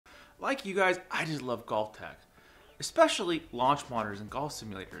Like you guys, I just love golf tech, especially launch monitors and golf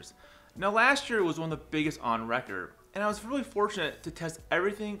simulators. Now last year was one of the biggest on record, and I was really fortunate to test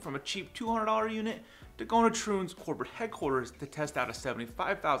everything from a cheap $200 unit to going to Troon's corporate headquarters to test out a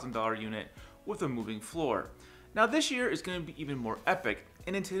 $75,000 unit with a moving floor. Now this year is going to be even more epic,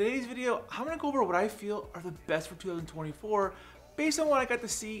 and in today's video, I'm going to go over what I feel are the best for 2024 based on what I got to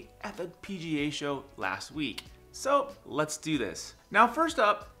see at the PGA Show last week. So let's do this. Now first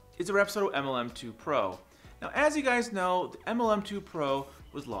up is the Rapsodo MLM2PRO. Now as you guys know, the MLM2PRO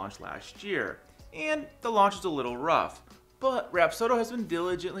was launched last year, and the launch was a little rough, but Rapsodo has been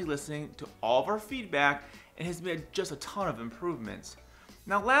diligently listening to all of our feedback and has made just a ton of improvements.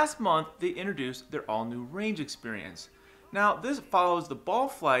 Now last month, they introduced their all-new range experience. Now this follows the ball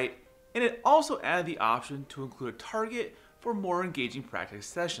flight, and it also added the option to include a target for more engaging practice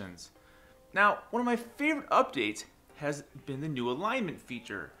sessions. Now, one of my favorite updates has been the new alignment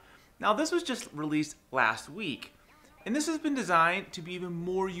feature. Now this was just released last week, and this has been designed to be even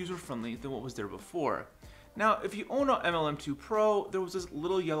more user-friendly than what was there before. Now, if you own an MLM2PRO, there was this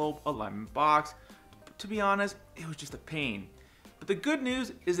little yellow alignment box. To be honest, it was just a pain. But the good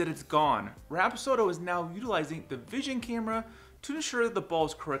news is that it's gone. Rapsodo is now utilizing the vision camera to ensure that the ball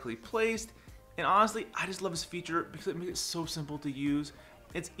is correctly placed. And honestly, I just love this feature because it makes it so simple to use.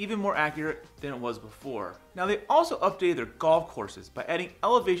 It's even more accurate than it was before. Now they also updated their golf courses by adding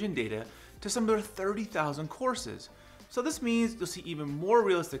elevation data to some of their 30,000 courses. So this means you'll see even more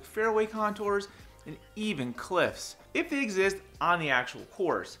realistic fairway contours and even cliffs, if they exist on the actual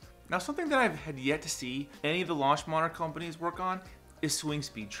course. Now something that I've had yet to see any of the launch monitor companies work on is swing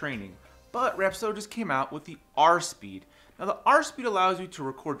speed training. But Rapsodo just came out with the R speed. Now the R speed allows you to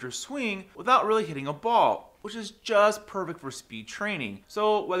record your swing without really hitting a ball, which is just perfect for speed training.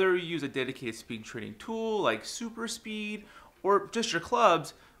 So whether you use a dedicated speed training tool like Super Speed or just your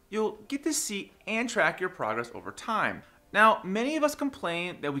clubs, you'll get to see and track your progress over time. Now, many of us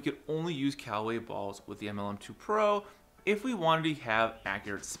complain that we could only use Callaway balls with the MLM2PRO if we wanted to have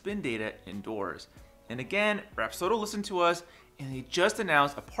accurate spin data indoors. And again, Rapsodo listened to us, and they just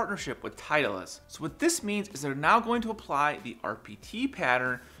announced a partnership with Titleist. So what this means is they're now going to apply the RPT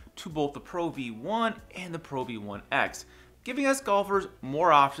pattern to both the Pro V1 and the Pro V1X, giving us golfers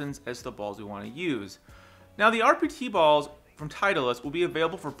more options as to the balls we want to use. Now the RPT balls from Titleist will be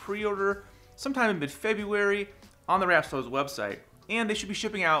available for pre-order sometime in mid-February on the Rapsodo's website, and they should be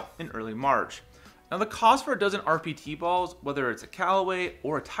shipping out in early March. Now the cost for a dozen RPT balls, whether it's a Callaway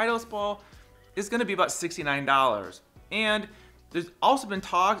or a Titleist ball, is going to be about $69. And there's also been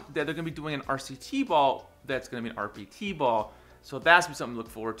talk that they're going to be doing an RCT ball that's going to be an RPT ball, so that's something to look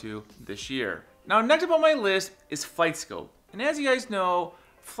forward to this year. Now next up on my list is Flightscope. And as you guys know,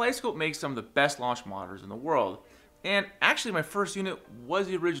 Flightscope makes some of the best launch monitors in the world. And actually my first unit was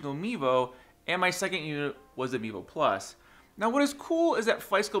the original Mevo, and my second unit was the Mevo Plus. Now what is cool is that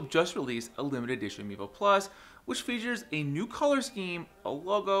Flightscope just released a limited edition Mevo Plus, which features a new color scheme, a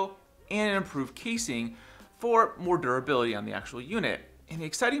logo, and an improved casing for more durability on the actual unit. And the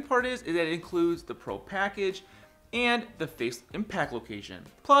exciting part is that it includes the Pro package and the face impact location.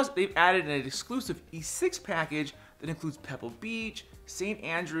 Plus, they've added an exclusive E6 package that includes Pebble Beach, St.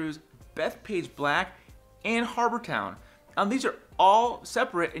 Andrews, Bethpage Black, and Harbortown. Now these are all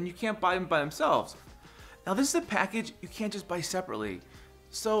separate and you can't buy them by themselves. Now this is a package you can't just buy separately.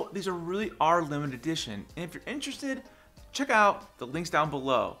 So these really are limited edition. And if you're interested, check out the links down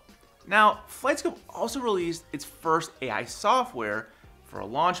below. Now, Flightscope also released its first AI software for a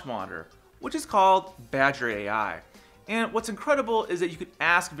launch monitor, which is called Badger AI. And what's incredible is that you could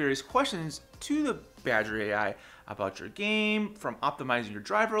ask various questions to the Badger AI about your game, from optimizing your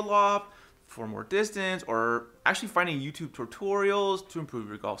driver loft for more distance, or actually finding YouTube tutorials to improve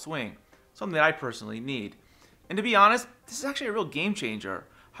your golf swing, something that I personally need. And to be honest, this is actually a real game changer.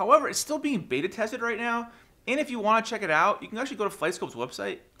 However, it's still being beta tested right now, and if you want to check it out, you can actually go to Flightscope's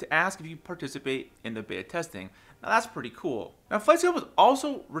website to ask if you participate in the beta testing. Now that's pretty cool. Now Flightscope has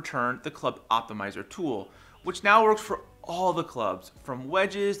also returned the Club Optimizer tool, which now works for all the clubs, from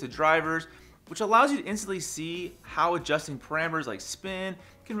wedges to drivers, which allows you to instantly see how adjusting parameters like spin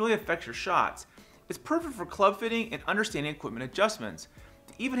can really affect your shots. It's perfect for club fitting and understanding equipment adjustments.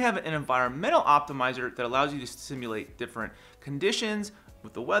 They even have an environmental optimizer that allows you to simulate different conditions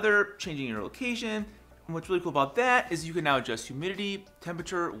with the weather, changing your location. And what's really cool about that is you can now adjust humidity,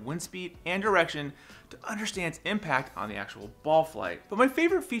 temperature, wind speed, and direction to understand its impact on the actual ball flight. But my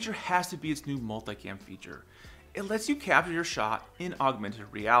favorite feature has to be its new multicam feature. It lets you capture your shot in augmented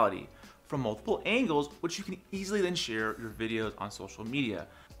reality from multiple angles, which you can easily then share your videos on social media.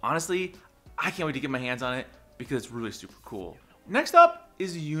 Honestly, I can't wait to get my hands on it because it's really super cool. Next up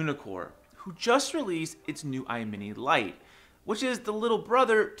is Uneekor, who just released its new Eye Mini Lite, which is the little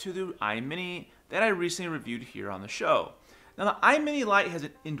brother to the Eye Mini that I recently reviewed here on the show. Now the Eye Mini Lite has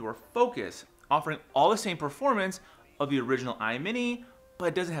an indoor focus, offering all the same performance of the original Eye Mini, but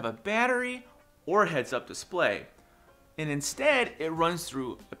it doesn't have a battery or a heads-up display. And instead, it runs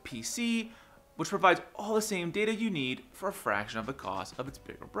through a PC, which provides all the same data you need for a fraction of the cost of its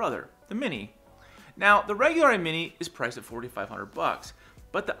bigger brother, the Mini. Now, the regular Eye Mini is priced at $4,500,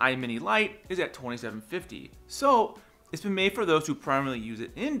 but the Eye Mini Lite is at $2,750. So, it's been made for those who primarily use it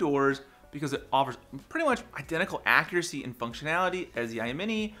indoors because it offers pretty much identical accuracy and functionality as the Eye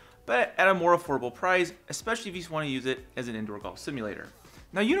Mini, but at a more affordable price, especially if you just want to use it as an indoor golf simulator.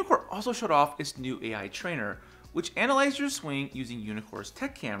 Now, Uneekor also showed off its new AI trainer, which analyzes your swing using Uneekor's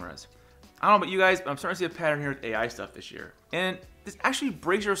tech cameras. I don't know about you guys, but I'm starting to see a pattern here with AI stuff this year. And this actually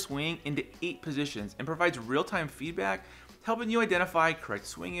breaks your swing into 8 positions and provides real-time feedback, helping you identify correct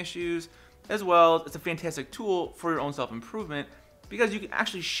swing issues, as well as it's a fantastic tool for your own self-improvement because you can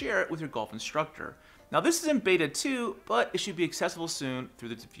actually share it with your golf instructor. Now this is in beta 2, but it should be accessible soon through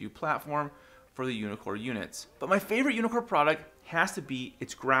the View platform for the Uneekor units. But my favorite Uneekor product has to be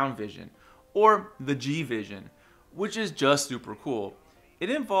its ground vision, or the G Vision, which is just super cool. It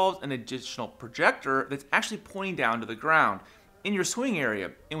involves an additional projector that's actually pointing down to the ground in your swing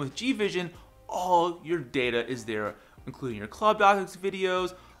area. And with G Vision, all your data is there, including your club docs,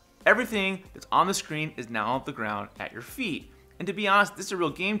 videos, everything that's on the screen is now on the ground at your feet. And to be honest, this is a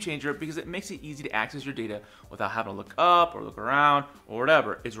real game changer because it makes it easy to access your data without having to look up or look around or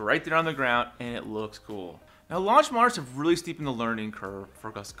whatever. It's right there on the ground and it looks cool. Now launch monitors have really steepened the learning curve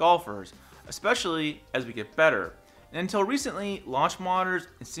for us golfers, especially as we get better. And until recently, launch monitors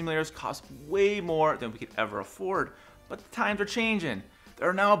and simulators cost way more than we could ever afford, but the times are changing. There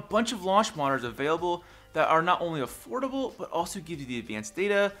are now a bunch of launch monitors available that are not only affordable, but also give you the advanced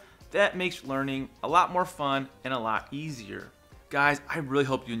data that makes learning a lot more fun and a lot easier. Guys, I really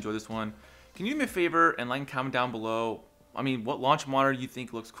hope you enjoyed this one. Can you do me a favor and like and comment down below, what launch monitor you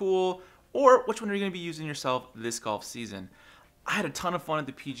think looks cool, or which one are you gonna be using yourself this golf season? I had a ton of fun at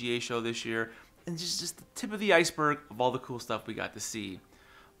the PGA Show this year, and just the tip of the iceberg of all the cool stuff we got to see.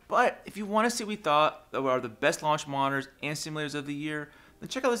 But if you want to see what we thought that were the best launch monitors and simulators of the year, then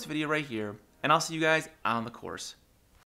check out this video right here, and I'll see you guys on the course.